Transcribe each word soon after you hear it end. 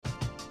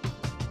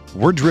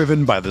We're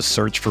driven by the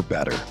search for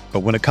better. But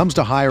when it comes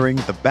to hiring,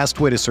 the best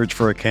way to search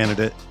for a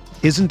candidate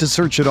isn't to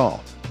search at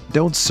all.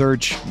 Don't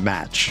search,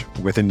 match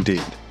with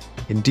Indeed.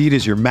 Indeed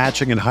is your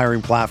matching and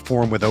hiring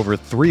platform with over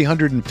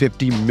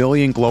 350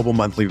 million global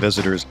monthly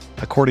visitors,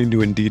 according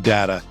to Indeed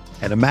data,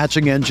 and a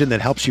matching engine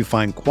that helps you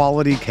find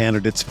quality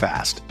candidates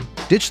fast.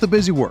 Ditch the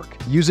busy work.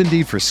 Use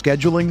Indeed for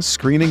scheduling,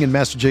 screening, and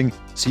messaging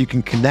so you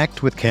can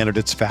connect with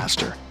candidates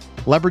faster.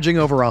 Leveraging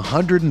over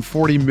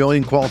 140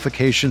 million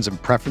qualifications and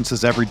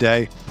preferences every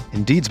day,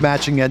 Indeed's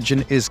matching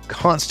engine is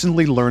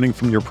constantly learning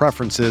from your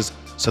preferences,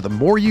 so the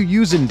more you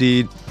use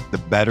Indeed, the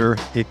better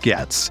it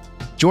gets.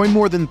 Join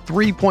more than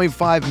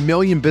 3.5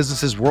 million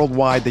businesses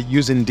worldwide that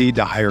use Indeed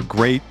to hire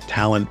great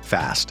talent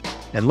fast.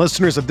 And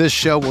listeners of this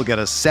show will get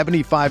a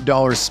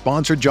 $75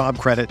 sponsored job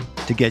credit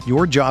to get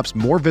your jobs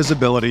more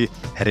visibility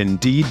at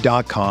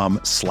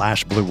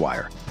Indeed.com/Blue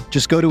Wire.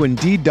 Just go to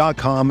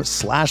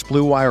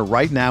Indeed.com/Blue Wire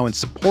right now and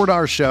support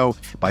our show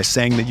by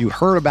saying that you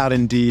heard about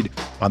Indeed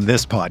on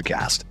this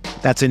podcast.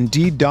 That's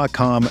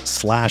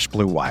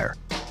Indeed.com/Blue Wire.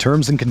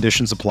 Terms and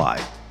conditions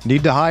apply.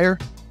 Need to hire?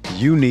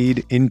 You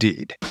need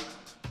Indeed.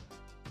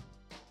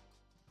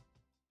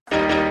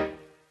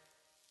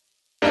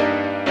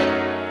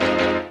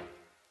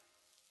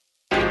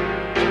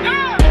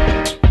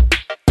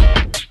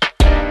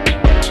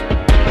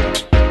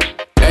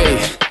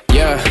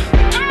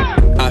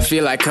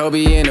 Feel like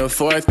Kobe in the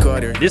fourth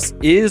quarter. This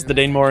is the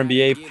Dane Moore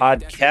NBA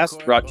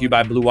podcast, brought to you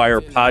by Blue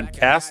Wire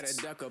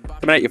Podcasts.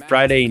 Coming at you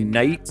Friday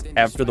night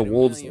after the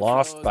Wolves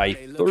lost by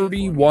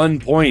 31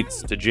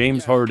 points to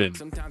James Harden,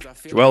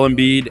 Joel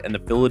Embiid, and the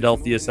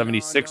Philadelphia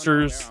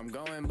 76ers.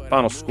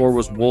 Final score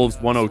was Wolves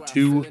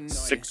 102,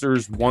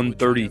 Sixers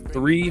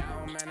 133.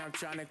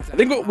 I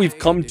think what we've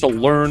come to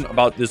learn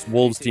about this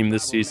Wolves team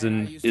this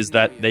season is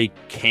that they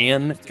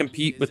can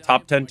compete with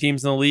top 10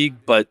 teams in the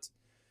league, but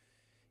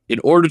in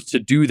order to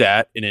do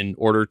that, and in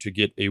order to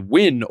get a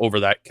win over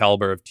that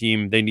caliber of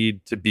team, they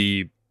need to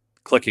be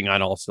clicking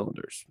on all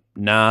cylinders.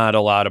 Not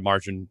a lot of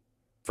margin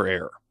for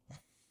error.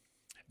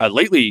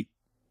 Lately,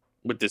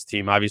 with this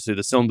team, obviously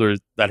the cylinder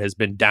that has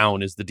been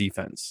down is the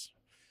defense.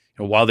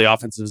 While the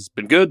offense has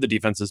been good, the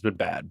defense has been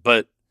bad.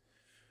 But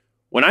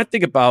when I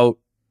think about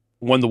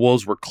when the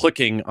Wolves were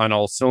clicking on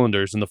all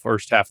cylinders in the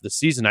first half of the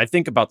season, I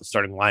think about the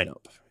starting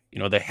lineup.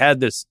 They had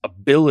this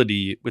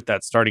ability with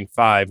that starting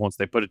five once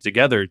they put it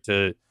together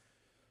to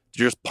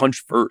just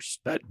punch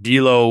first. That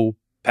D'Lo,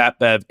 Pat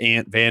Bev,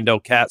 Ant,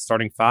 Vando, Cat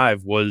starting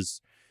five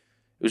was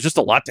just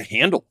a lot to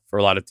handle for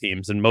a lot of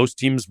teams, and most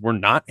teams were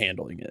not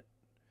handling it.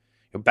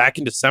 Back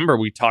in December,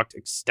 we talked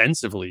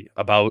extensively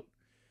about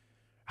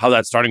how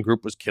that starting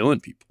group was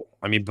killing people.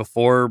 I mean,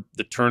 before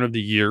the turn of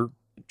the year,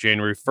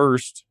 January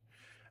 1st,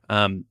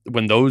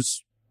 when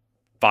those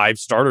five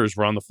starters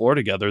were on the floor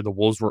together, the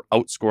Wolves were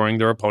outscoring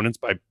their opponents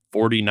by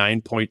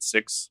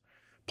 49.6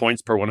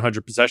 points per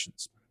 100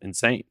 possessions.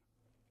 Insane.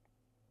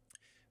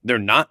 They're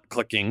not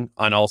clicking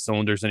on all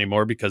cylinders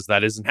anymore because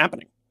that isn't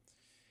happening.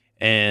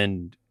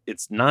 And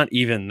it's not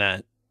even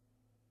that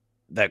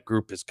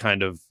group has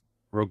kind of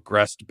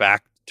regressed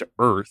back to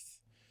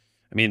earth.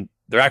 I mean,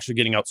 they're actually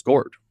getting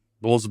outscored.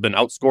 The Wolves have been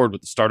outscored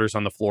with the starters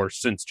on the floor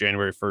since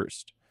January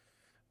 1st.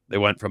 They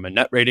went from a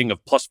net rating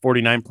of plus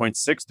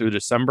 49.6 through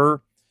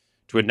December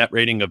to a net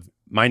rating of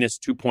minus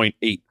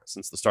 2.8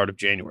 since the start of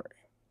January.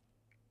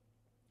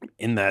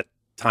 In that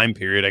time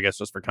period, I guess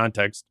just for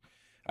context,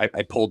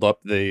 I pulled up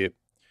the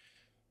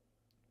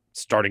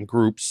starting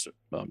groups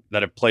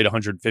that have played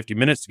 150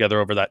 minutes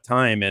together over that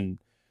time, and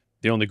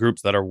the only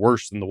groups that are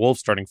worse than the Wolves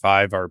starting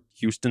five are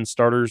Houston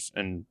starters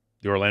and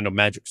the Orlando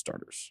Magic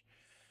starters.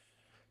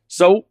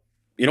 So,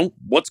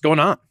 what's going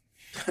on?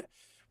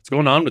 What's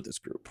going on with this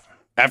group?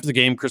 After the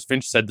game, Chris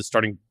Finch said the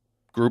starting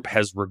group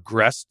has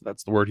regressed.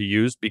 That's the word he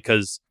used,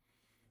 because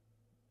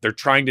they're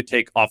trying to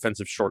take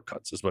offensive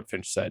shortcuts, is what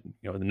Finch said.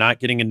 They're not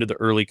getting into the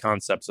early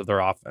concepts of their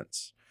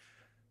offense.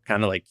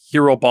 Kind of like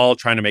hero ball,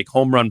 trying to make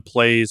home run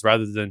plays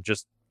rather than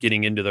just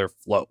getting into their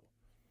flow.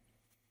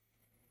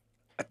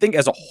 I think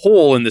as a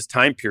whole in this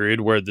time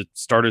period where the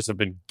starters have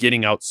been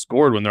getting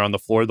outscored when they're on the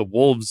floor, the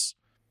Wolves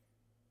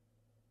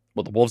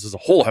as a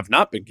whole have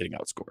not been getting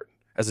outscored.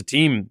 As a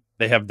team,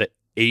 they have the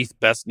 8th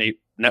best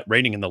net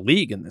rating in the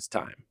league in this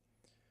time.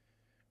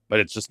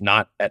 But it's just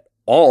not at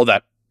all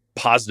that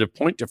positive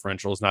point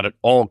differential is not at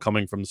all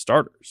coming from the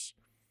starters.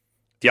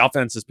 The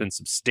offense has been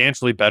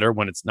substantially better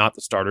when it's not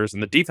the starters,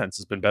 and the defense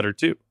has been better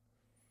too.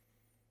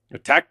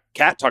 Cat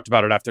talked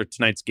about it after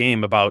tonight's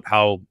game about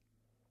how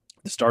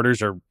the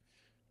starters are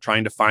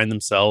trying to find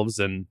themselves,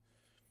 and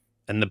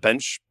the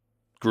bench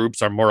groups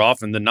are more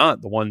often than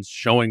not the ones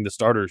showing the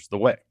starters the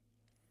way.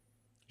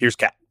 Here's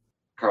Cat.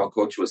 Carl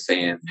Coach was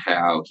saying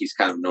how he's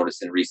kind of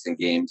noticed in recent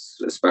games,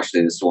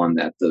 especially this one,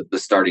 that the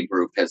starting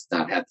group has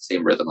not had the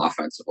same rhythm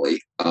offensively.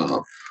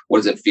 What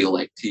does it feel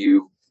like to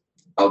you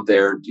out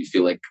there? Do you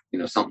feel like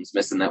something's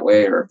missing that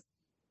way, or?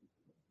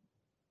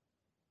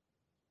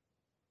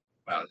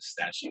 Wow, the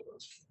stat sheet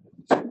was.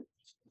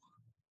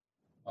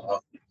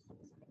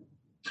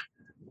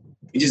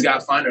 We just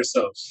gotta find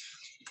ourselves.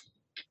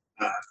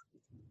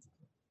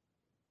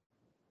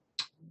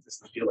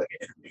 doesn't feel like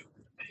an interview.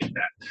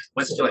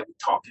 Once it feel like we're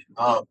talking.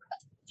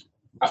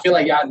 I feel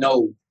like y'all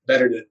know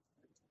better than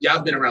y'all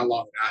have been around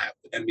longer than I have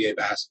with NBA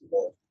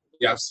basketball.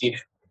 Y'all have seen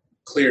it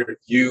clear.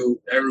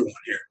 You, everyone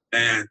here,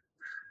 and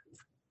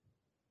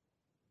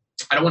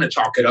I don't want to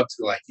chalk it up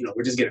to like,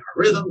 we're just getting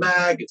our rhythm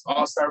back. It's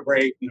All-Star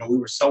break. We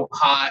were so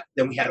hot.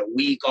 Then we had a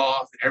week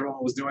off and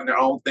everyone was doing their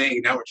own thing.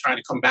 And now we're trying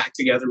to come back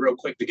together real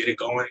quick to get it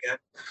going again.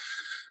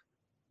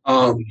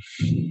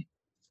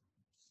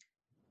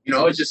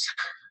 It's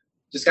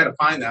just got to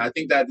find that. I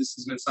think that this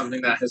has been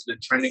something that has been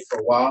trending for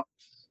a while.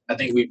 I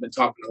think we've been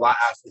talking a lot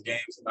after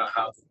games about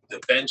how the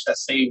bench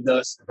has saved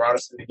us and brought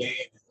us in the game.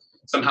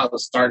 Somehow the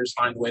starters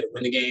find a way to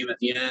win the game at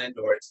the end,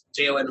 or it's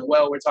Jalen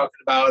Noel we're talking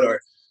about,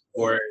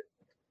 or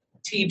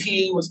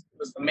TP was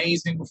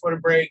amazing before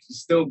the break. He's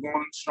still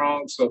going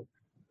strong. So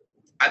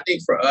I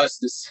think for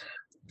us,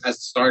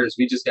 as starters,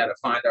 we just got to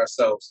find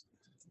ourselves.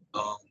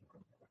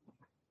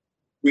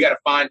 We got to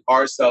find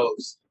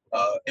ourselves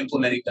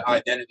implementing the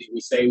identity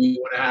we say we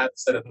want to have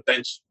instead of the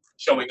bench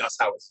showing us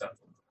how it's done.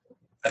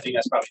 I think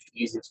that's probably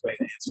the easiest way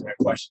to answer that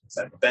question. Is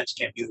that the bench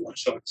can't be the one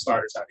showing the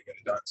starters how to get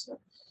it done. So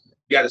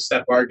we got to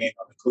step our game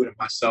up, including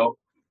myself,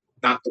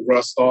 not to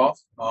rust off.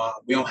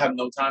 We don't have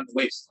no time to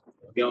waste.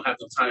 We don't have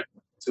no time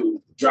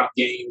to drop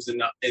games in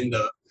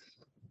the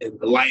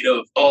light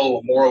of a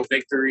moral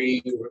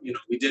victory, or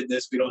we did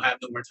this. We don't have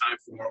no more time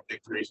for moral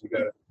victories. We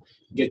gotta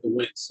get the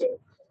win. So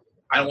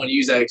I don't want to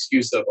use that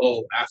excuse of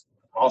after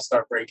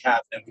All-Star break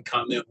happened, we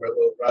come in, we're a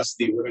little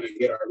rusty, we're gonna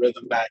get our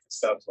rhythm back and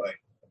stuff. Like,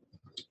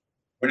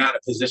 we're not in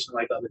a position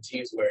like other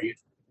teams where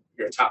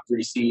you're a top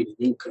 3 seed and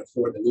you can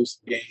afford to lose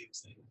some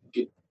games and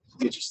get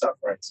your stuff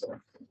right. So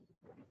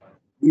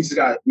we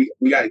got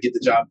to get the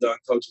job done.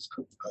 Coach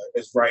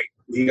is right.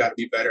 We got to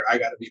be better. I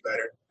got to be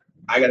better.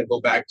 I got to go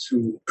back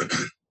to,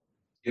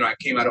 I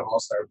came out of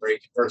All-Star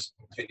break, in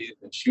personal opinion,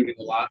 been shooting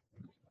a lot.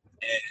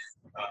 And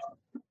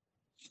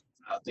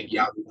I don't think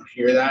y'all want to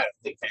hear that. I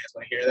don't think fans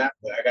want to hear that.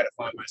 But I got to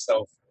find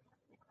myself.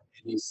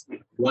 And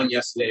won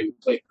yesterday. We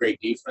played great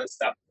defense.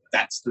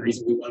 That's the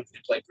reason we won. We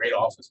played great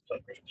offense. We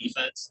played great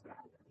defense.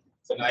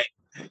 Tonight,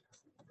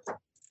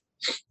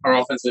 our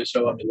offense didn't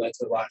show up. It led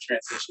to a lot of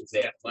transitions.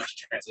 They had a bunch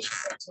of transition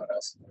points on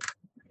us.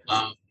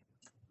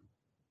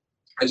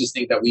 I just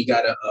think that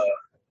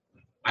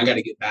I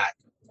gotta get back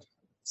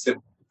to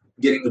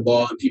getting the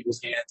ball in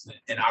people's hands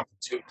and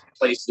opportunity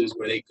places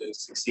where they could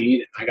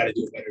succeed. And I gotta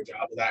do a better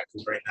job of that,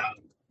 because right now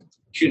I'm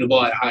shooting the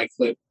ball at a high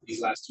clip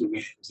these last 2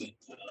 games, and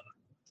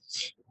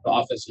the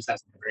offense just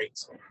hasn't been great.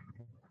 So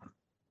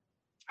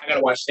I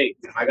gotta watch tape.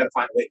 I gotta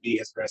find a way to be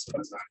as aggressive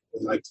as I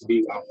would like to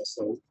be while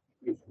also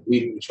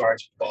leading the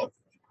charge of the ball.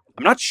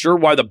 I'm not sure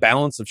why the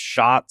balance of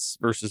shots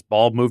versus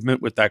ball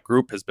movement with that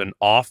group has been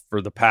off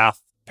for the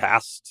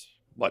past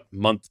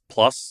month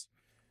plus.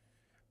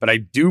 But I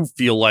do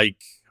feel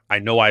like I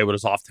know I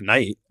was off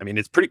tonight. I mean,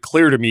 it's pretty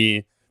clear to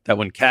me that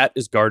when Cat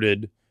is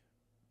guarded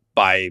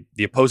by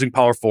the opposing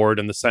power forward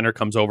and the center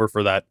comes over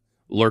for that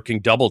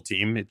lurking double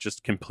team, it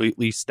just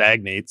completely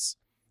stagnates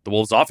the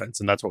Wolves offense.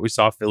 And that's what we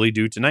saw Philly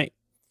do tonight.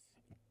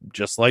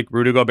 Just like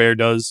Rudy Gobert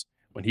does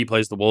when he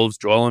plays the Wolves.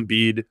 Joel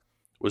Embiid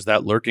was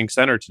that lurking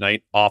center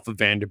tonight off of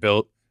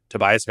Vanderbilt.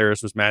 Tobias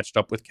Harris was matched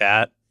up with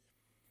Cat.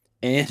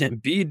 And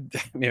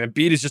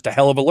Embiid is just a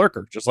hell of a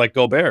lurker, just like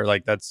Gobert.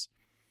 Like, that's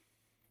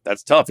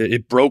tough.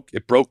 It broke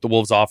the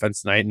Wolves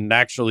offense tonight, and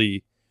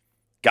actually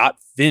got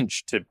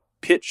Finch to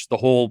pitch the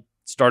whole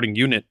starting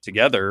unit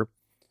together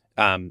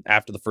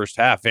after the first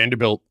half.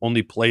 Vanderbilt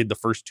only played the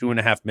first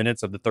 2.5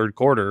 minutes of the third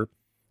quarter,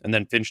 and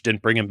then Finch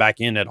didn't bring him back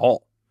in at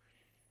all.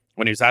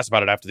 When he was asked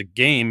about it after the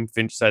game,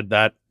 Finch said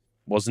that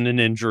wasn't an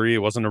injury, it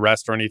wasn't a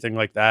rest or anything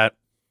like that.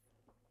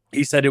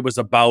 He said it was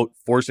about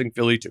forcing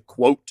Philly to,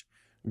 quote,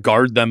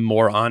 guard them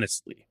more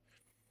honestly.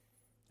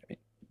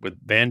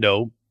 With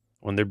Vando,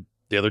 when the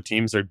other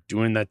teams are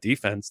doing that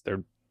defense,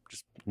 they're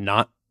just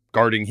not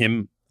guarding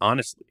him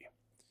honestly.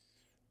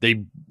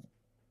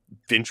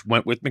 Finch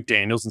went with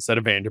McDaniels instead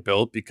of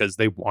Vanderbilt because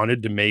they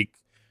wanted to make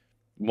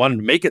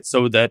it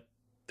so that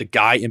the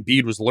guy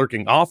Embiid was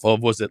lurking off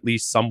of was at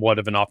least somewhat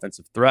of an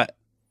offensive threat.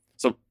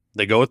 So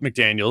they go with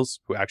McDaniels,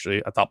 who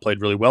actually I thought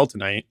played really well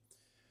tonight.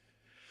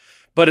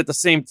 But at the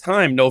same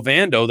time, no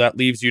Vando, that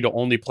leaves you to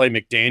only play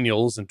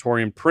McDaniels and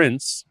Taurean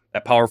Prince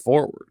at power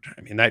forward.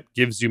 I mean, that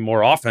gives you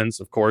more offense,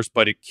 of course,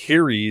 but it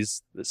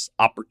carries this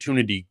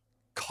opportunity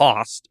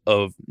cost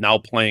of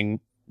now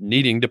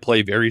needing to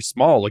play very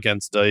small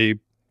against a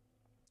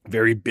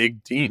very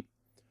big team.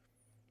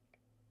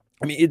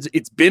 I mean,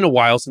 it's been a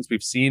while since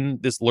we've seen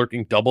this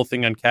lurking double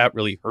thing on Cat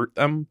really hurt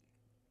them.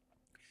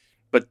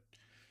 But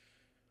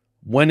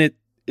when it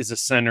is a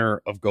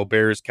center of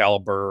Gobert's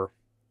caliber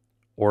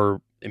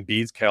or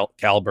Embiid's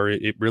caliber,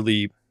 it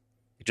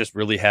just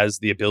really has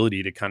the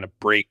ability to kind of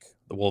break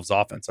the Wolves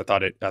offense. I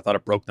thought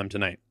it broke them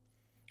tonight.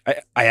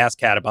 I asked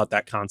Cat about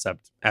that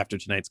concept after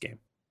tonight's game.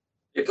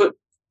 They put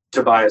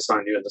Tobias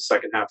on you in the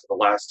second half of the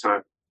last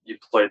time you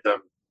played them.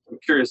 I'm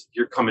curious if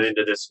you're coming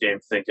into this game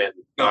thinking,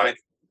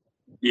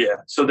 yeah.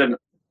 So then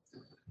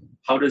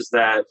how does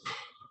that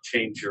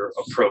change your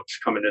approach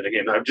coming into the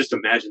game? I just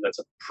imagine that's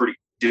a pretty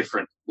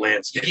different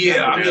landscape.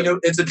 Yeah, I mean,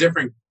 it's a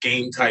different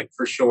game type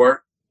for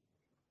sure.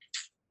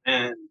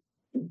 And,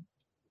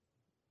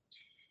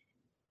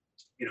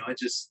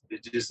 it's just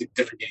a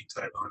different game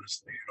type,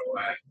 honestly.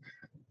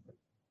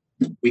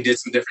 We did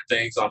some different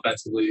things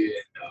offensively, and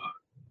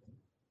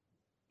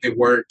it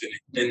worked.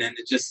 And then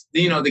it just,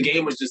 the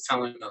game was just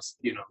telling us,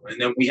 and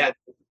then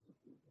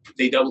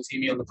they double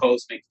team me on the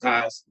post, make the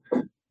pass,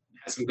 had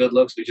some good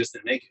looks. We just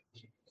didn't make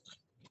it.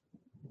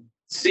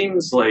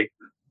 Seems like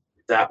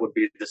that would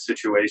be the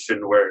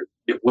situation where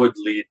it would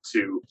lead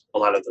to a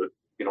lot of the,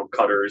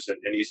 cutters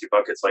and easy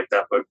buckets like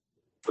that. But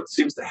what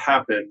seems to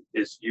happen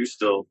is you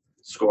still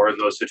score in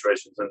those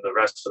situations, and the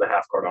rest of the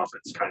half court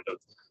offense kind of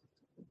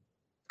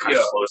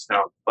slows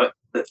down. But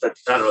I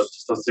don't know, it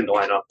just doesn't seem to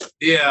line up.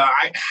 Yeah,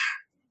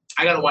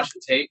 I got to watch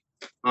the tape,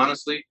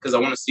 honestly, because I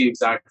want to see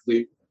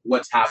exactly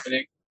what's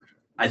happening.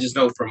 I just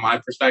know from my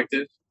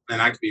perspective,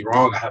 and I could be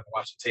wrong, I haven't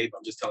watched the tape.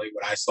 I'm just telling you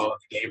what I saw in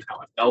the game and how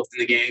I felt in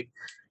the game.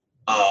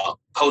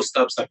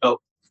 Post-ups, I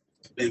felt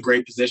in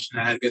great position.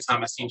 I had a good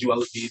time. I seen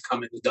Joel Embiid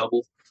come in the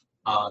double,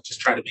 just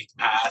try to make the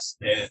pass.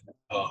 And,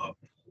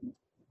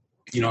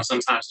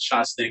 sometimes the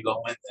shots didn't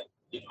go in.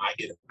 And, I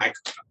get it. I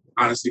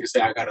honestly could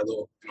say I got a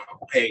little,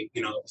 hey,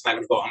 it's not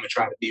going to go. I'm going to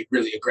try to be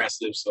really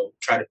aggressive. So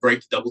try to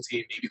break the double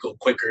team, maybe go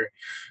quicker,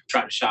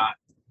 try to shot.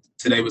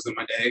 Today wasn't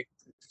my day.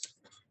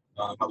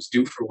 I was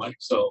due for one.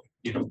 So,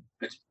 I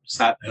just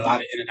had a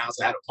lot of in and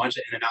outs. I had a bunch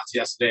of in and outs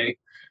yesterday.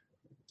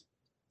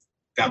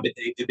 They bit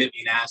me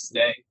in the ass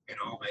today.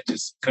 I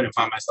just couldn't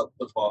find myself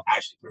in football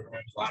actually for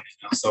a lot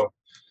of So,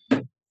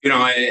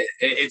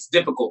 it's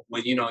difficult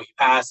when, you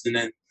pass and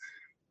then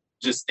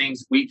just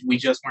things we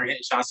just weren't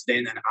hitting shots today.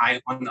 And then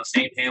I, on the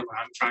same hand, when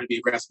I'm trying to be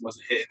aggressive,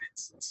 wasn't hitting.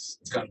 It's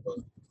kind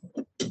of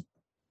a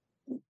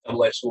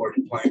double-edged sword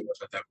you're playing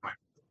with at that point.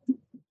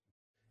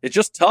 It's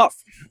just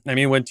tough. I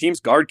mean, when teams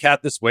guard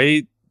Cat this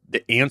way,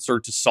 the answer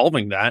to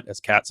solving that,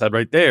 as Cat said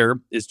right there,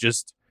 is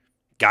just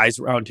guys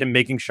around him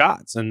making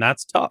shots. And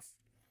that's tough.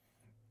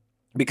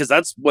 Because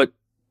that's what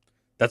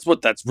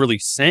that's really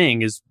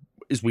saying is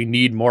we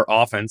need more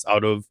offense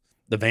out of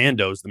the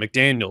Vandos, the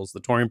McDaniels,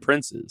 the Taurean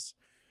Princes.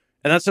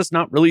 And that's just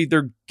not really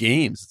their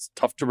games. It's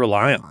tough to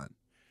rely on.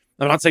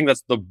 I'm not saying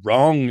that's the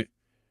wrong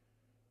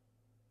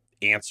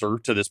answer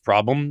to this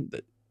problem.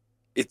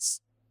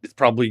 It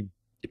probably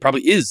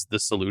is the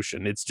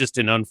solution. It's just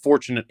an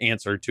unfortunate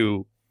answer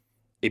to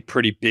a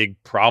pretty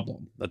big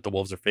problem that the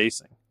Wolves are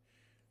facing.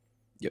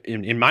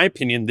 In my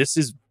opinion, this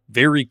is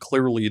very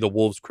clearly the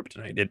Wolves'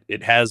 kryptonite.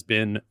 It has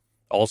been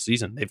all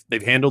season.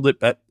 They've handled it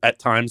at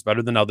times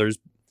better than others,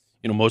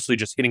 mostly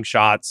just hitting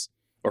shots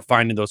or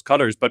finding those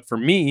cutters. But for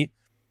me,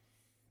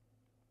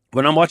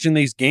 when I'm watching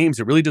these games,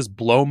 it really does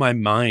blow my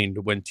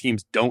mind when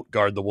teams don't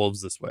guard the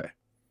Wolves this way.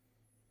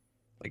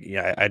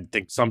 I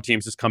think some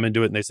teams just come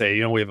into it and they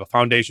say, we have a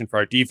foundation for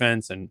our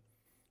defense and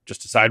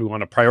just decide we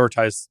want to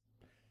prioritize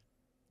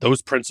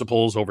those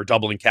principles over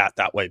doubling Cat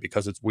that way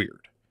because it's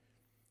weird.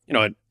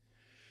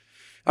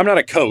 I'm not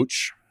a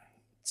coach,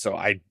 so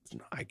I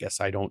guess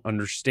I don't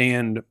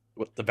understand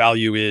what the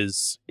value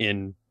is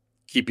in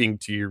keeping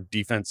to your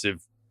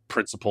defensive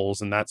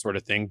principles and that sort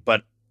of thing,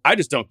 but I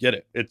just don't get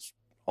it. It's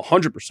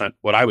 100%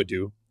 what I would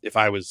do if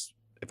I was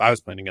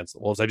playing against the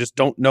Wolves. I just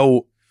don't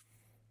know.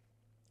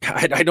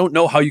 I don't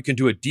know how you can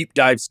do a deep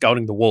dive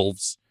scouting the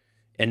Wolves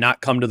and not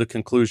come to the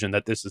conclusion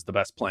that this is the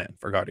best plan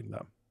for guarding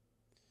them.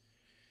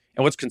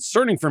 And what's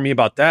concerning for me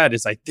about that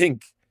is I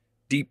think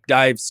deep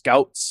dive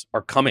scouts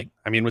are coming.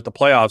 I mean, with the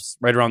playoffs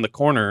right around the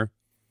corner,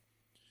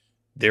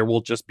 there will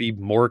just be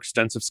more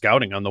extensive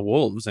scouting on the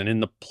Wolves. And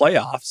in the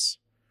playoffs,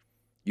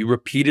 you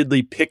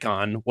repeatedly pick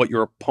on what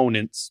your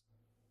opponents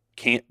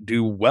can't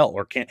do well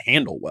or can't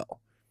handle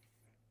well.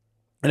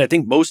 And I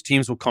think most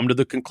teams will come to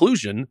the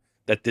conclusion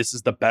that this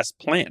is the best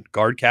plan.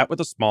 Guard Cat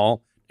with a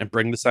small and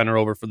bring the center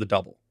over for the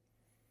double.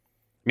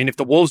 I mean, if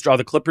the Wolves draw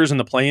the Clippers in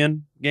the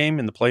play-in game,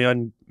 in the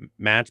play-in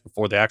match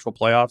before the actual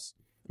playoffs,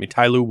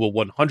 Ty Lue will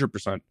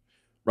 100%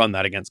 run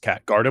that against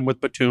Cat. Guard him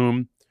with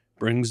Batum,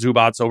 bring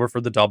Zubats over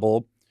for the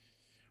double,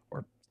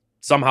 or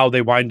somehow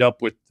they wind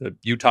up with the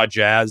Utah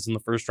Jazz in the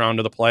first round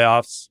of the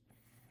playoffs.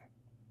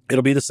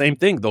 It'll be the same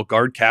thing. They'll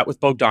guard Cat with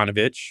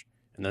Bogdanovich,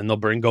 and then they'll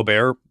bring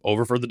Gobert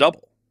over for the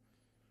double.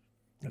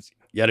 That's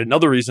yet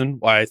another reason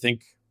why I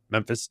think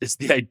Memphis is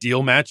the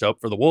ideal matchup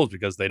for the Wolves,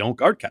 because they don't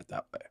guard Cat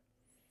that way.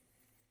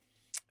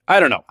 I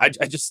don't know. I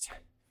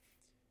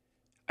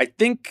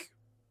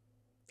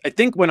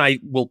think when I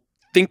will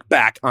think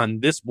back on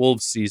this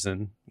Wolves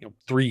season,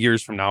 3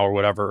 years from now or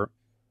whatever,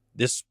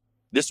 this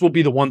will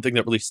be the one thing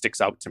that really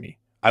sticks out to me.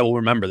 I will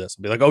remember this.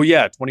 I'll be like, oh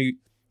yeah,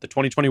 the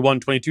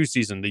 2021-22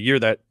 season, the year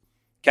that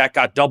Cat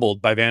got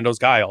doubled by Vando's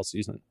guy all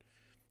season.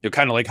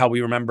 Kind of like how we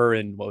remember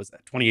in,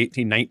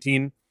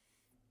 2018-19,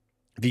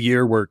 the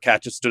year where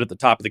Cat just stood at the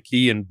top of the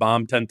key and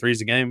bombed 10 threes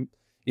a game.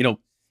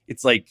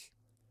 It's like,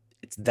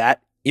 it's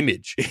that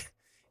image.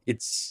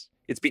 It's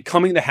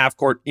becoming the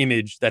half-court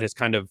image that has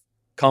kind of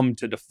come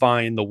to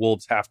define the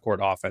Wolves' half-court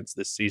offense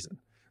this season.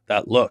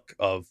 That look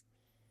of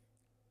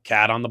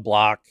Cat on the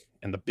block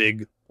and the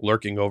big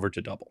lurking over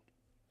to double.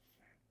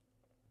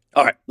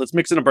 All right, let's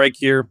mix in a break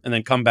here and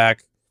then come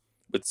back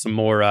with some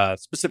more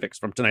specifics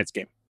from tonight's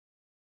game.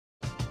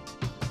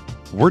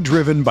 We're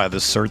driven by the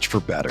search for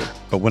better.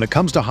 But when it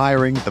comes to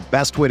hiring, the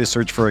best way to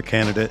search for a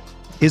candidate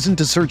isn't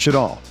to search at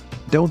all.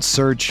 Don't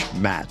search,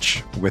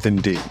 match with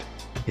Indeed.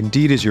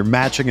 Indeed is your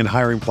matching and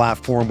hiring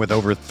platform with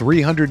over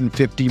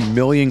 350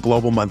 million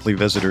global monthly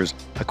visitors,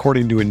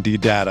 according to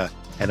Indeed data,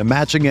 and a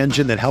matching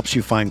engine that helps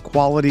you find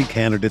quality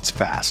candidates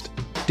fast.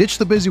 Ditch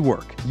the busy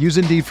work. Use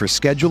Indeed for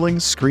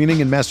scheduling,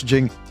 screening, and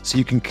messaging so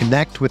you can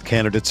connect with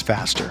candidates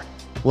faster.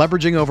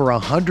 Leveraging over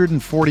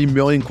 140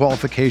 million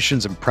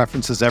qualifications and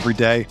preferences every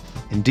day,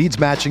 Indeed's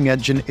matching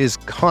engine is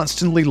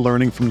constantly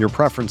learning from your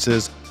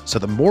preferences, so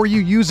the more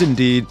you use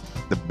Indeed,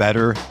 the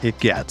better it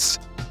gets.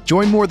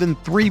 Join more than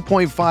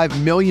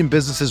 3.5 million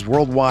businesses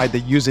worldwide that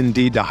use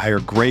Indeed to hire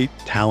great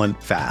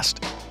talent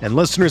fast. And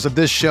listeners of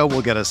this show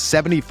will get a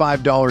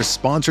 $75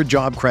 sponsored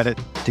job credit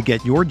to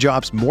get your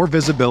jobs more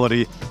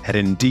visibility at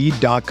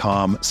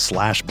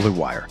Indeed.com/Blue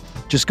Wire.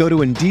 Just go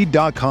to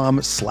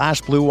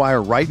Indeed.com/Blue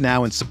Wire right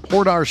now and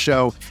support our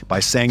show by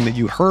saying that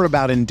you heard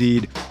about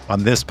Indeed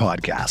on this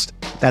podcast.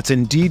 That's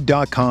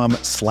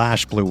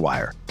Indeed.com/Blue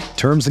Wire.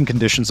 Terms and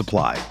conditions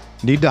apply.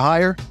 Need to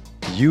hire?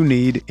 You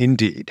need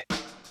Indeed.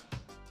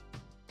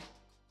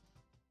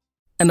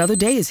 Another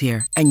day is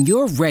here, and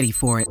you're ready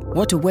for it.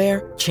 What to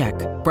wear? Check.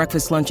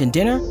 Breakfast, lunch, and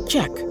dinner?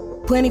 Check.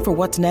 Planning for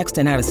what's next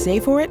and how to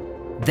save for it?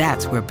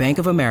 That's where Bank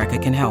of America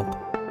can help.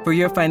 For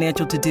your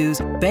financial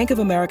to-dos, Bank of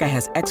America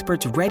has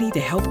experts ready to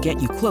help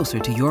get you closer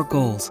to your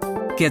goals.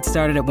 Get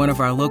started at one of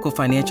our local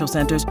financial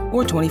centers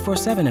or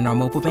 24/7 in our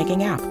mobile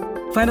banking app.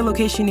 Find a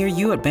location near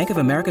you at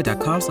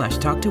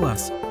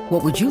bankofamerica.com/talktous.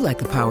 What would you like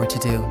the power to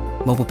do?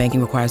 Mobile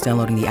banking requires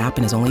downloading the app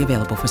and is only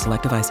available for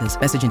select devices.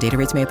 Message and data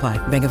rates may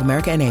apply. Bank of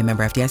America NA,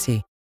 member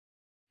FDIC.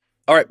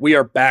 All right, we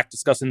are back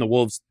discussing the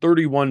Wolves'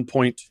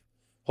 31-point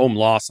home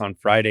loss on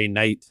Friday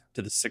night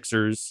to the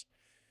Sixers.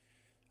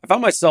 I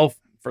found myself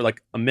for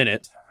like a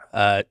minute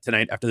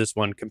tonight after this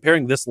one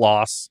comparing this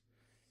loss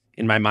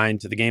in my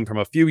mind to the game from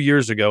a few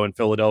years ago in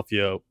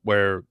Philadelphia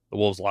where the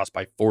Wolves lost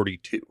by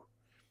 42.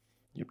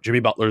 Jimmy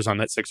Butler's on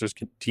that Sixers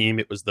team.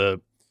 It was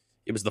the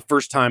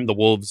first time the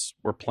Wolves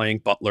were playing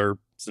Butler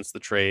since the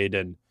trade,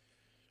 and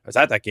I was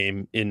at that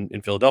game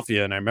in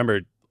Philadelphia, and I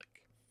remember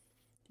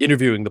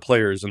interviewing the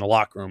players in the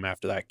locker room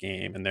after that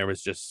game, and there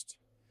was just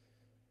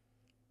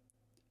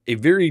a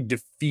very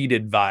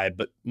defeated vibe,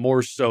 but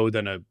more so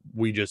than a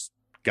we just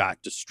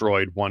got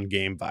destroyed one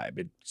game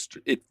vibe.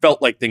 It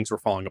felt like things were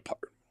falling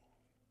apart.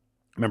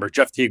 Remember,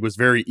 Jeff Teague was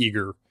very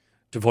eager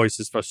to voice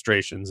his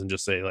frustrations and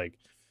just say, like,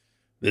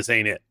 this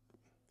ain't it.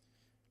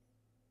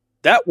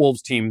 That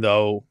Wolves team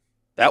that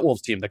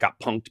got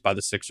punked by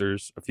the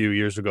Sixers a few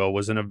years ago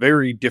was in a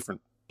very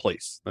different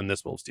place than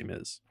this Wolves team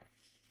is.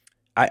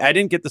 I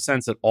didn't get the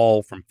sense at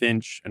all from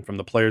Finch and from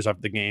the players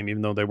after the game,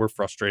 even though they were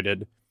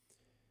frustrated.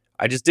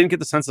 I just didn't get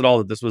the sense at all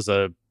that this was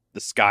the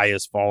sky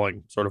is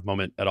falling sort of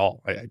moment at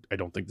all. I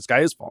don't think the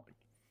sky is falling.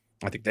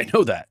 I think they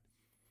know that.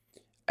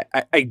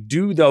 I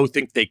do, though,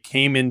 think they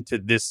came into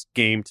this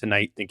game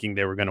tonight thinking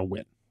they were going to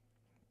win.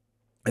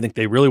 I think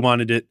they really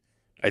wanted it.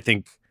 I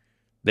think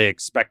they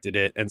expected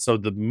it. And so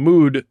the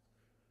mood,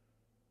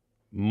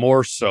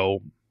 more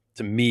so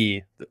to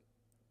me,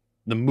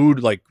 the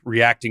mood like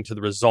reacting to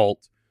the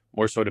result,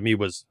 more so to me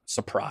was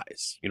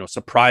surprise.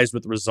 Surprised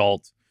with the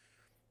result,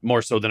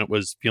 more so than it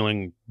was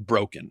feeling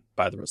broken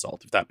by the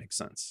result, if that makes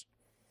sense.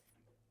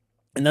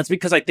 And that's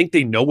because I think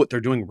they know what they're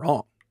doing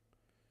wrong.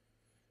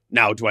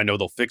 Now, do I know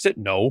they'll fix it?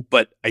 No,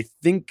 but I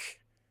think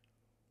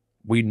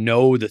we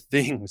know the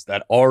things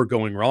that are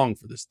going wrong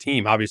for this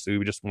team. Obviously,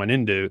 we just went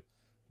into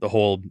the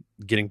whole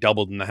getting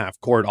doubled in the half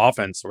court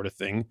offense sort of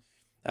thing.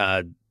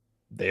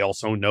 They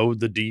also know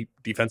the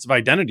defensive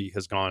identity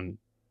has gone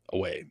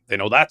away. They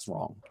know that's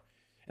wrong.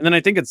 And then I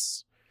think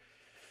it's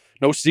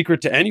no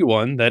secret to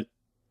anyone that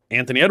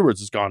Anthony Edwards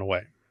has gone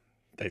away.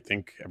 They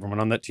think everyone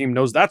on that team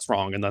knows that's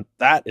wrong and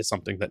that is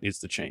something that needs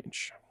to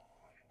change.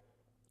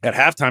 At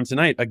halftime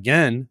tonight,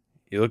 again,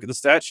 you look at the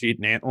stat sheet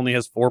and Ant only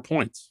has 4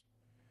 points,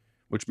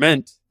 which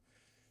meant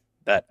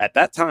that at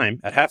that time,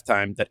 at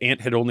halftime, that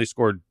Ant had only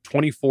scored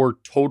 24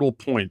 total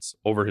points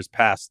over his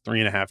past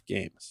 3.5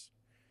 games.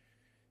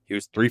 He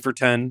was 3 for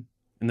 10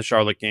 in the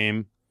Charlotte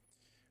game,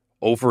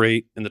 0 for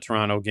 8 in the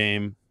Toronto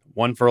game,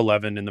 1 for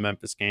 11 in the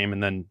Memphis game,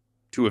 and then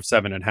 2 of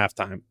 7 at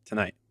halftime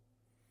tonight.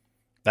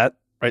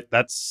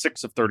 That's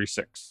 6 of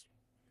 36.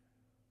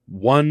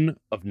 1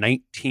 of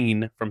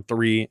 19 from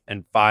 3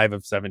 and 5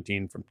 of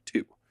 17 from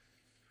 2.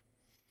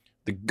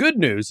 The good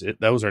news,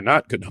 those are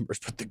not good numbers,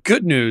 but the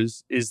good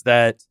news is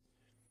that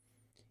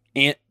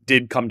Ant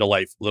did come to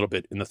life a little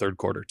bit in the third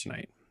quarter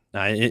tonight.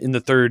 In the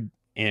third,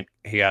 Ant,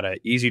 he got an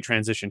easy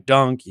transition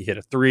dunk. He hit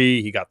a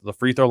 3. He got to the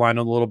free throw line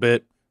a little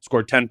bit,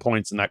 scored 10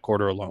 points in that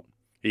quarter alone.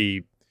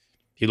 He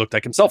looked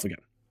like himself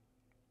again.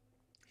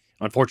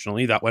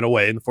 Unfortunately, that went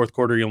away. In the fourth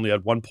quarter, he only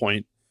had 1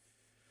 point.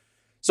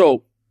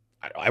 So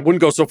I wouldn't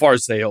go so far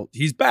as to say, oh,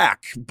 he's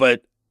back,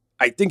 but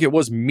I think it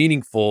was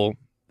meaningful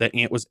that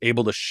Ant was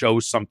able to show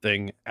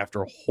something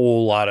after a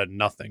whole lot of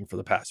nothing for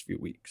the past few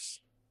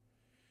weeks.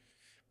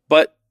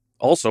 But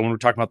also, when we're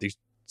talking about these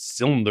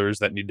cylinders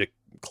that need to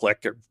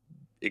click or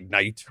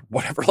ignite,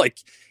 whatever, like,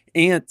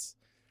 Ant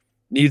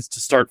needs to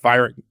start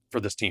firing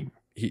for this team.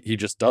 He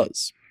just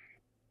does.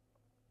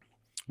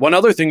 One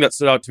other thing that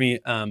stood out to me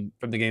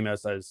from the game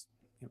as I was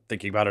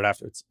thinking about it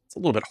after, it's a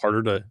little bit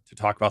harder to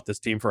talk about this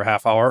team for a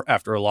half hour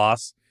after a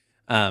loss.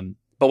 But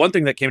one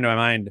thing that came to my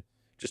mind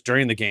just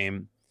during the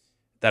game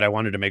that I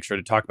wanted to make sure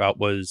to talk about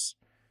was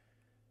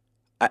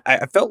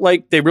I felt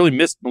like they really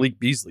missed Malik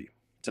Beasley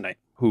tonight,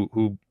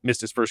 who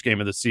missed his first game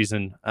of the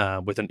season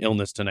with an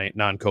illness tonight,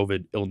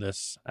 non-COVID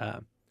illness,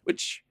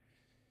 which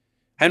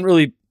I hadn't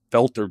really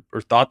felt or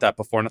thought that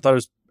before. And I thought it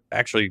was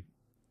actually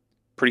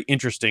pretty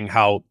interesting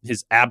how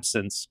his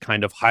absence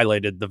kind of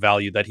highlighted the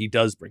value that he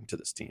does bring to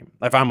this team.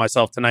 I found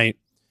myself tonight,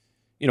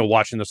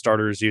 watching the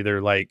starters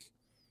either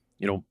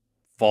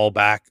fall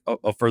back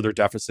a further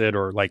deficit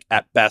or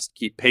at best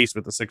keep pace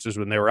with the Sixers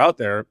when they were out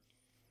there.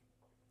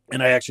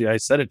 And I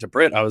said it to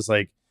Britt. I was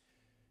like,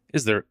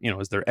 is there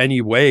any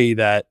way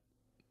that,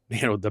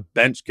 the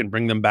bench can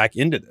bring them back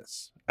into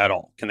this at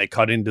all? Can they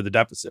cut into the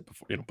deficit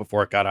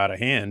before it got out of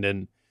hand?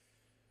 And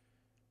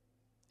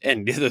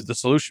the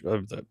solution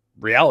of the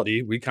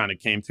reality we kind of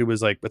came to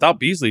was without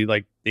Beasley,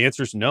 the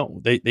answer is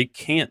no. They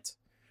can't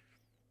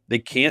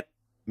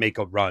make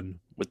a run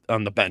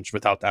on the bench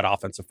without that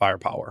offensive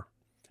firepower.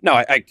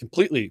 Now, I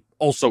completely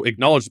also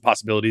acknowledge the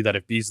possibility that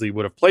if Beasley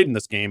would have played in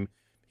this game,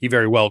 he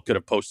very well could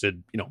have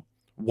posted,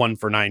 1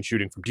 for 9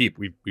 shooting from deep.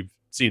 We've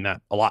seen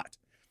that a lot.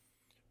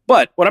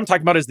 But what I'm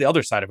talking about is the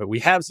other side of it. We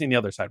have seen the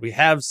other side. We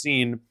have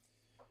seen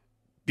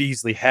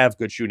Beasley have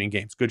good shooting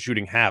games, good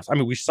shooting halves. I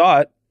mean, we saw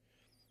it.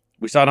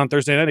 We saw it on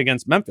Thursday night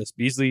against Memphis.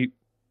 Beasley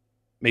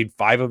made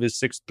 5 of his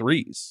 6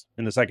 threes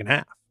in the second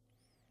half.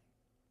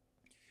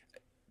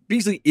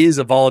 Beasley is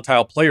a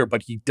volatile player,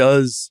 but he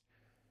does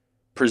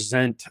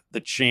present the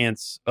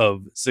chance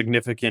of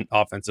significant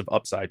offensive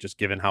upside just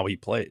given how he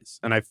plays.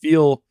 And I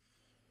feel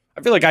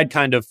like I'd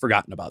kind of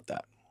forgotten about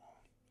that.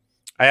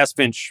 I asked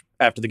Finch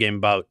after the game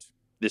about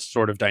this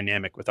sort of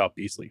dynamic without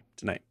Beasley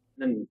tonight.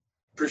 And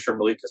pretty sure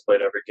Malik has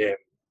played every game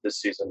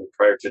this season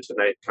prior to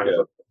tonight, kind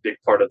of a big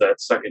part of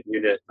that second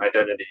unit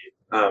identity.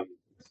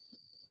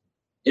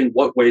 In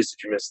what ways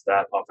did you miss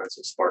that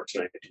offensive spark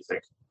tonight, do you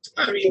think?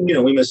 I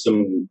mean, we missed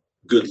some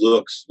good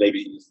looks,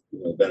 maybe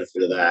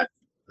benefit of that.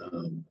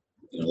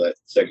 That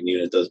second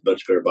unit does a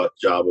much better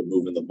job of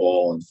moving the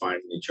ball and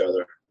finding each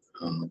other.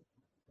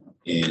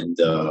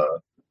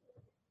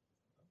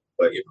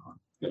 But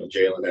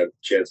Jalen had a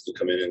chance to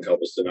come in and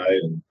help us tonight,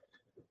 and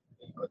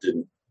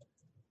didn't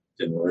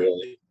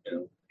really,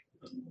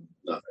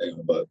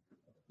 but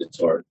it's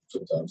hard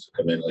sometimes to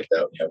come in like that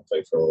when you haven't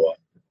played for a while.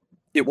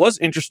 It was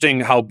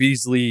interesting how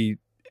Beasley,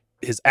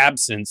 his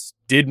absence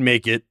did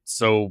make it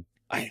so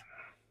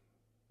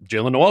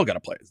Jalen Noel got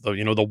to play. So,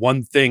 the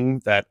one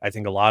thing that I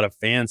think a lot of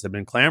fans have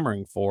been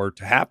clamoring for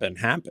to happen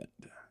happened.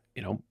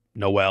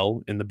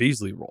 Noel in the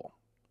Beasley role.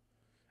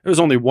 It was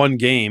only one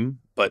game,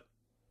 but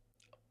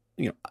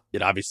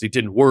it obviously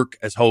didn't work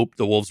as hoped.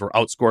 The Wolves were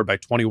outscored by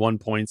 21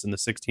 points in the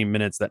 16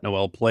 minutes that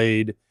Noel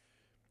played.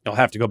 You'll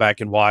have to go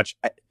back and watch.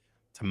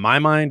 To my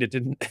mind, it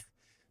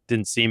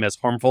didn't seem as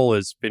harmful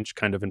as Finch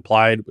kind of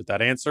implied with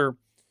that answer.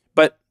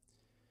 But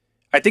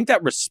I think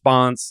that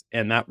response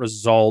and that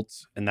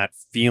result and that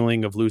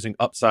feeling of losing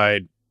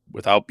upside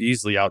without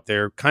Beasley out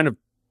there kind of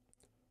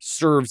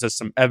serves as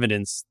some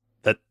evidence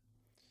that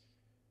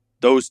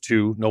those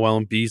two, Noel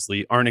and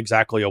Beasley, aren't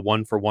exactly a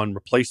 1-for-1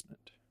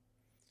 replacement.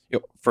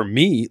 For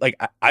me,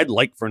 I'd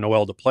like for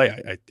Noel to play.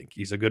 I think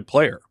he's a good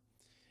player.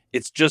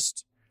 It's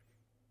just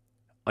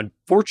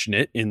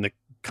unfortunate in the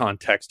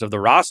context of the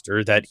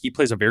roster that he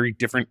plays a very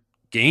different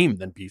game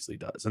than Beasley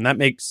does. And that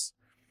makes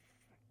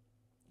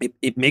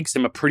it makes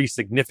him a pretty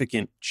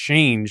significant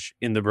change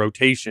in the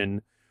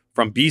rotation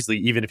from Beasley,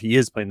 even if he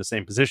is playing the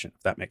same position,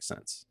 if that makes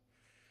sense.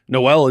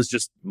 Noel is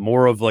just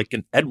more of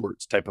an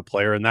Edwards type of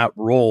player, and that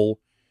role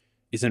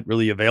isn't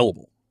really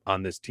available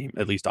on this team,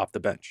 at least off the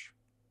bench.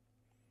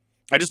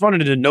 I just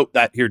wanted to note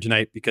that here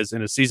tonight because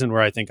in a season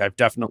where I think I've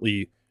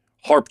definitely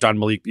harped on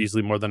Malik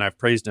Beasley more than I've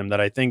praised him,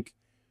 that I think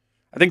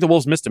the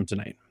Wolves missed him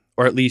tonight,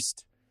 or at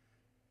least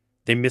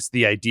they missed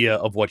the idea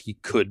of what he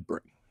could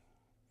bring.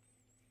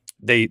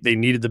 They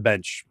needed the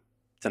bench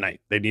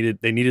tonight. They needed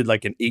an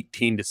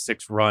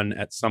 18-6 run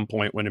at some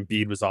point when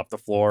Embiid was off the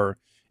floor.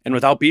 And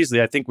without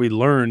Beasley, I think we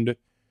learned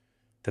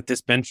that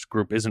this bench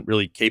group isn't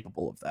really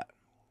capable of that.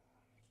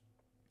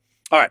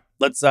 All right,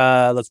 let's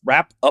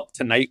wrap up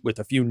tonight with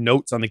a few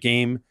notes on the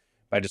game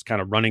by just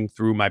kind of running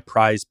through my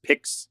prize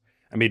picks.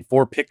 I made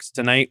 4 picks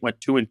tonight, went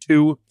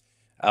 2-2.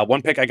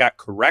 One pick I got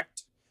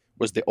correct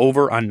was the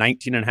over on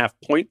 19.5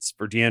 points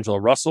for D'Angelo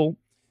Russell.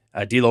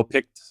 D'Lo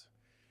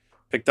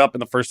picked up in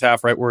the first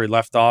half right where he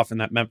left off in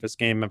that Memphis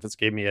game. Memphis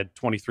gave me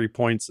 23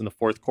 points in the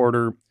fourth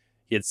quarter.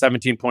 He had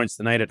 17 points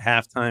tonight at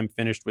halftime,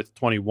 finished with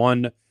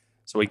 21.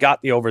 So he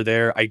got the over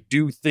there. I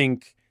do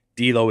think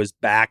D'Lo is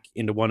back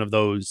into one of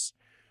those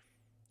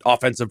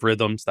offensive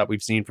rhythms that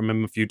we've seen from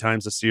him a few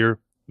times this year,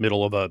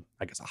 middle of a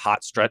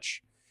hot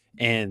stretch.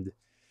 And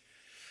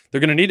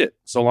they're going to need it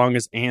so long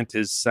as Ant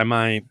is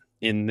semi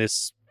in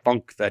this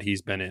funk that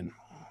he's been in.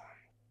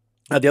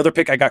 The other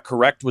pick I got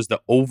correct was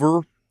the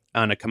over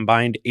on a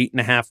combined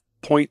 8.5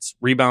 points,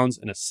 rebounds,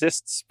 and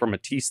assists from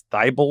Matisse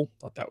Thybulle.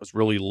 Thought that was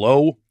really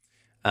low.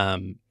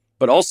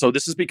 But also,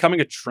 this is becoming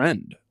a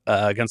trend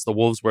against the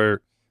Wolves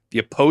where the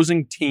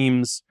opposing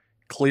team's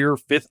clear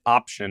fifth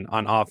option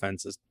on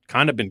offense has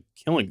kind of been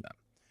killing them.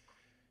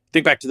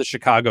 Think back to the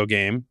Chicago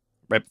game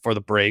right before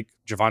the break.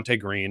 Javonte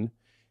Green,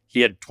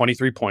 he had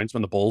 23 points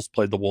when the Bulls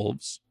played the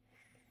Wolves.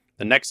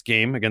 The next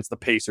game against the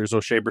Pacers,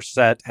 O'Shea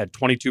Brissett had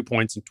 22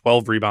 points and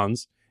 12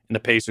 rebounds in the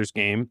Pacers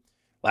game.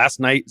 Last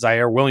night,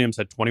 Zaire Williams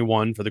had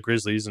 21 for the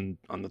Grizzlies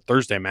on the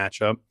Thursday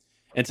matchup.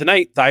 And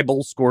tonight,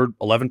 Thybulle scored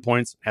 11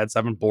 points, had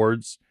 7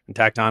 boards, and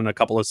tacked on a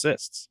couple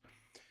assists.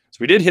 So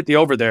we did hit the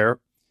over there,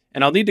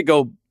 and I'll need to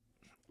go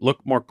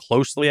look more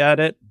closely at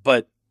it,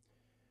 but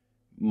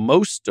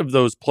most of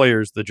those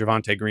players, the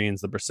Javonte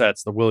Greens, the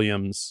Brissetts, the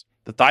Williams,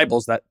 the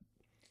Thybulles, that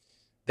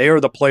they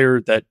are the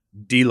player that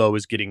D'Lo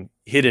is getting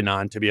hidden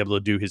on to be able to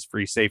do his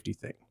free safety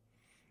thing.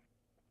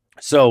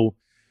 So,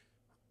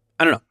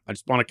 I don't know. I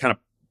just want to kind of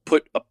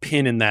put a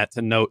pin in that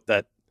to note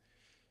that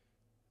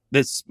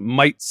this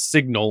might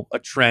signal a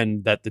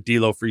trend that the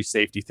D'Lo free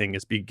safety thing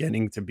is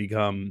beginning to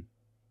become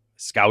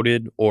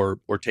scouted or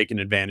taken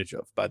advantage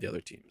of by the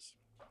other teams.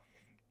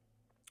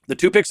 The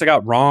 2 picks I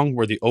got wrong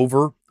were the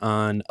over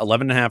on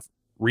 11.5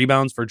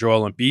 rebounds for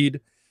Joel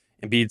Embiid.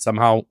 Embiid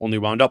somehow only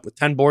wound up with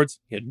 10 boards.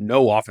 He had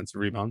no offensive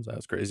rebounds. That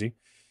was crazy.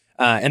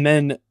 And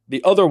then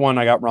the other one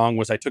I got wrong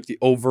was I took the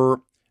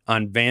over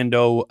on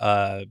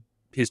Vando,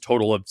 his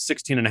total of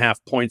 16.5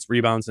 points,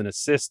 rebounds, and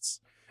assists.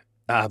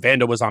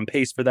 Vando was on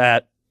pace for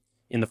that.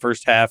 In the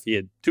first half, he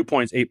had 2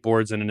 points, 8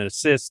 boards, and an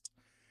assist.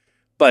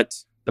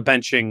 But the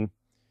benching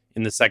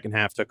in the second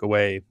half took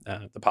away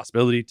the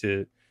possibility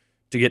to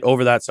get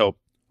over that. So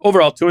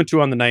overall,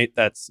 2-2 on the night.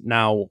 That's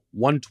now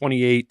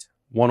 128,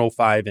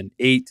 105, and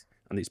 8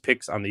 on these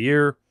picks on the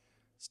year.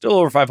 Still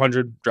over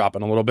 500,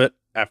 dropping a little bit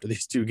after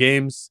these 2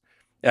 games.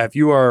 If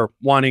you are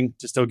wanting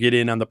to still get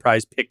in on the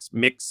Prize Picks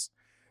mix,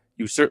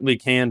 you certainly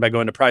can by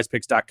going to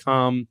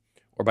prizepicks.com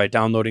or by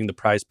downloading the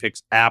Prize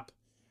Picks app.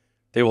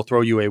 They will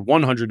throw you a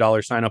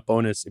 $100 sign-up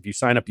bonus if you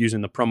sign up using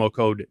the promo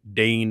code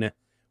DANE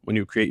when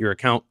you create your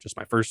account, just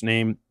my first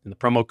name and the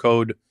promo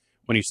code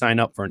when you sign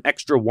up for an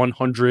extra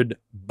 $100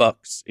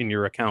 in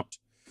your account.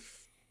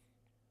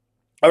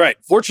 All right,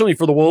 fortunately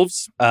for the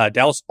Wolves,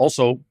 Dallas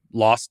also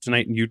lost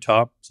tonight in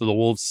Utah, so the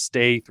Wolves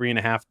stay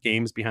 3.5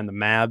 games behind the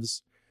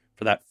Mavs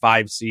for that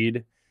 5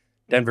 seed.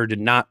 Denver did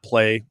not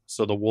play,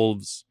 so the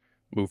Wolves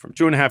moved from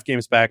 2.5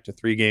 games back to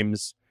 3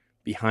 games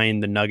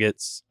behind the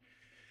Nuggets.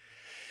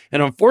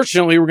 And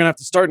unfortunately, we're going to have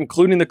to start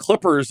including the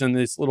Clippers in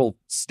this little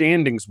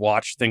standings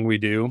watch thing we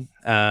do.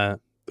 The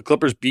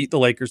Clippers beat the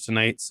Lakers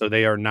tonight, so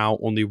they are now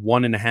only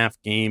 1.5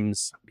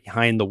 games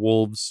behind the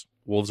Wolves.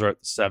 Wolves are at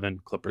the 7.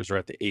 Clippers are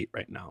at the 8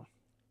 right now.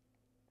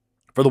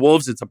 For the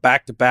Wolves, it's a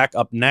back-to-back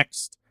up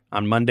next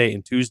on Monday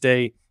and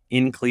Tuesday,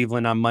 in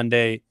Cleveland on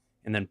Monday,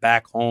 and then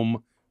back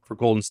home for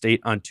Golden State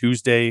on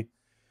Tuesday.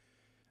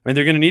 I mean,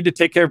 they're going to need to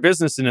take care of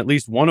business in at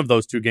least one of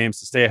those 2 games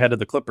to stay ahead of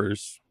the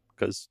Clippers,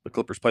 because the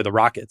Clippers play the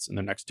Rockets in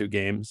their next 2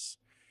 games.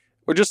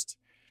 We're just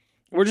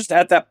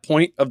at that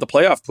point of the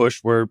playoff push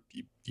where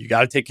you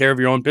got to take care of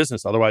your own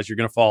business. Otherwise, you're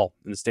going to fall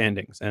in the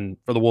standings. And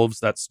for the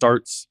Wolves, that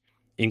starts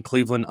in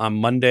Cleveland on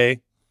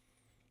Monday.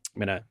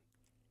 I'm going to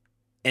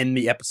end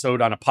the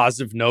episode on a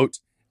positive note.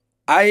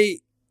 I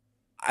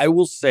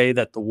will say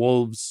that the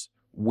Wolves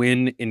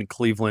win in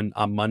Cleveland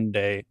on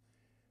Monday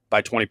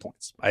by 20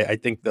 points. I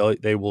think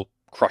they will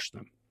crush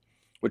them,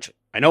 which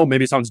I know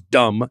maybe sounds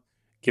dumb,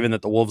 given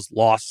that the Wolves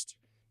lost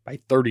by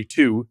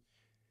 32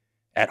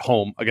 at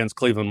home against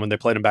Cleveland when they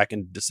played them back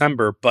in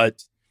December.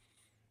 But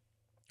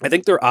I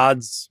think their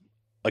odds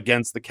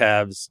against the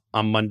Cavs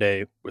on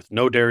Monday with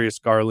no Darius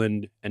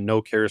Garland and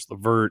no Karis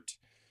LeVert,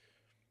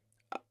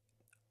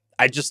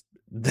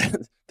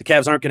 the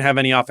Cavs aren't going to have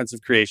any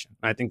offensive creation.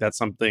 I think that's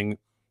something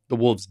the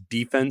Wolves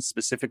defense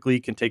specifically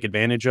can take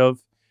advantage of,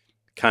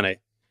 kind of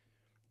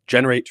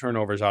generate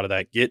turnovers out of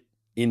that, get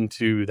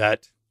into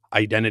that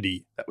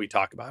identity that we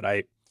talk about.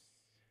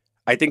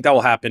 I think that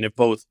will happen if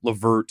both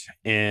LeVert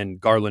and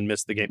Garland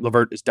miss the game.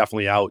 LeVert is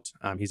definitely out.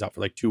 He's out for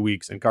like 2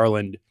 weeks, and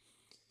Garland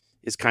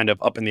is kind of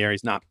up in the air.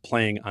 He's not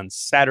playing on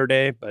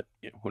Saturday, but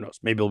who knows?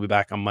 Maybe he'll be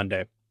back on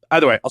Monday.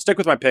 Either way, I'll stick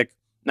with my pick.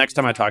 Next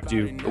time I talk to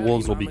you, the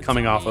Wolves will be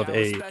coming off of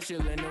a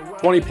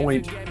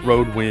 20-point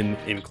road win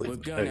in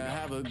Cleveland. There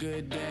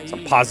you go.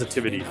 Some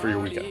positivity for your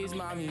weekend.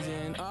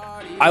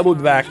 I will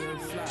be back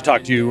to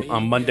talk to you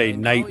on Monday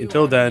night.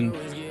 Until then,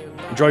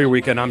 enjoy your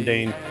weekend. I'm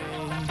Dane.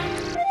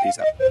 Peace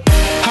out.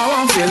 How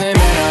I'm feeling, man,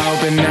 I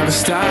hope it never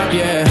stop,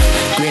 yeah.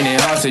 Green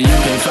and hot so you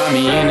can find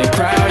me in the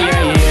crowd,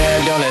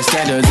 yeah. Don't let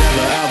standards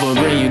ever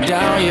bring you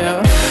down,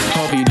 yeah.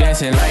 Hope you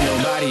dancing like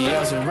nobody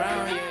else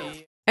around, yeah.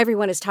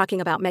 Everyone is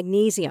talking about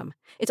magnesium.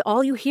 It's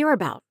all you hear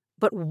about.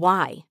 But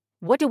why?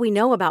 What do we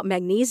know about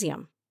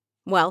magnesium?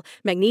 Well,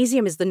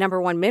 magnesium is the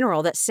number one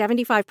mineral that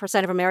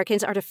 75% of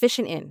Americans are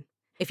deficient in.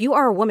 If you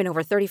are a woman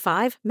over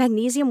 35,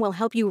 magnesium will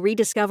help you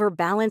rediscover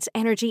balance,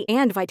 energy,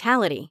 and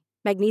vitality.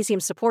 Magnesium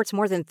supports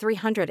more than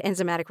 300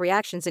 enzymatic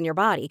reactions in your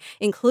body,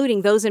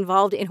 including those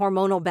involved in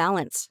hormonal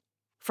balance.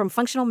 From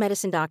functional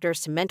medicine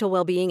doctors to mental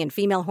well-being and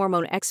female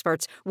hormone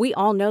experts, we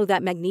all know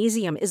that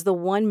magnesium is the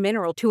one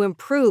mineral to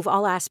improve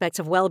all aspects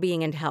of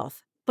well-being and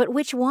health. But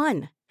which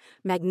one?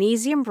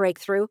 Magnesium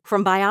Breakthrough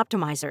from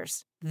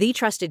Bioptimizers, the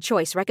trusted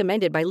choice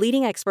recommended by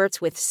leading experts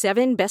with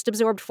 7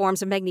 best-absorbed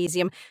forms of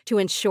magnesium to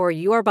ensure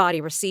your body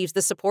receives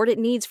the support it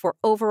needs for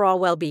overall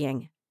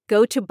well-being.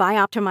 Go to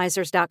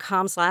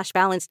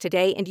bioptimizers.com/balance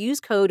today and use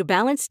code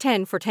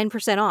BALANCE10 for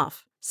 10%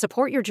 off.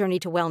 Support your journey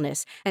to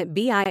wellness at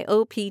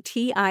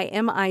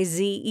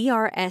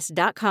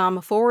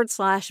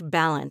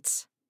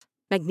bioptimizers.com/balance.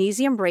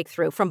 Magnesium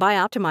Breakthrough from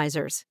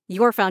Bioptimizers,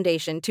 your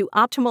foundation to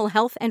optimal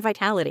health and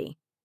vitality.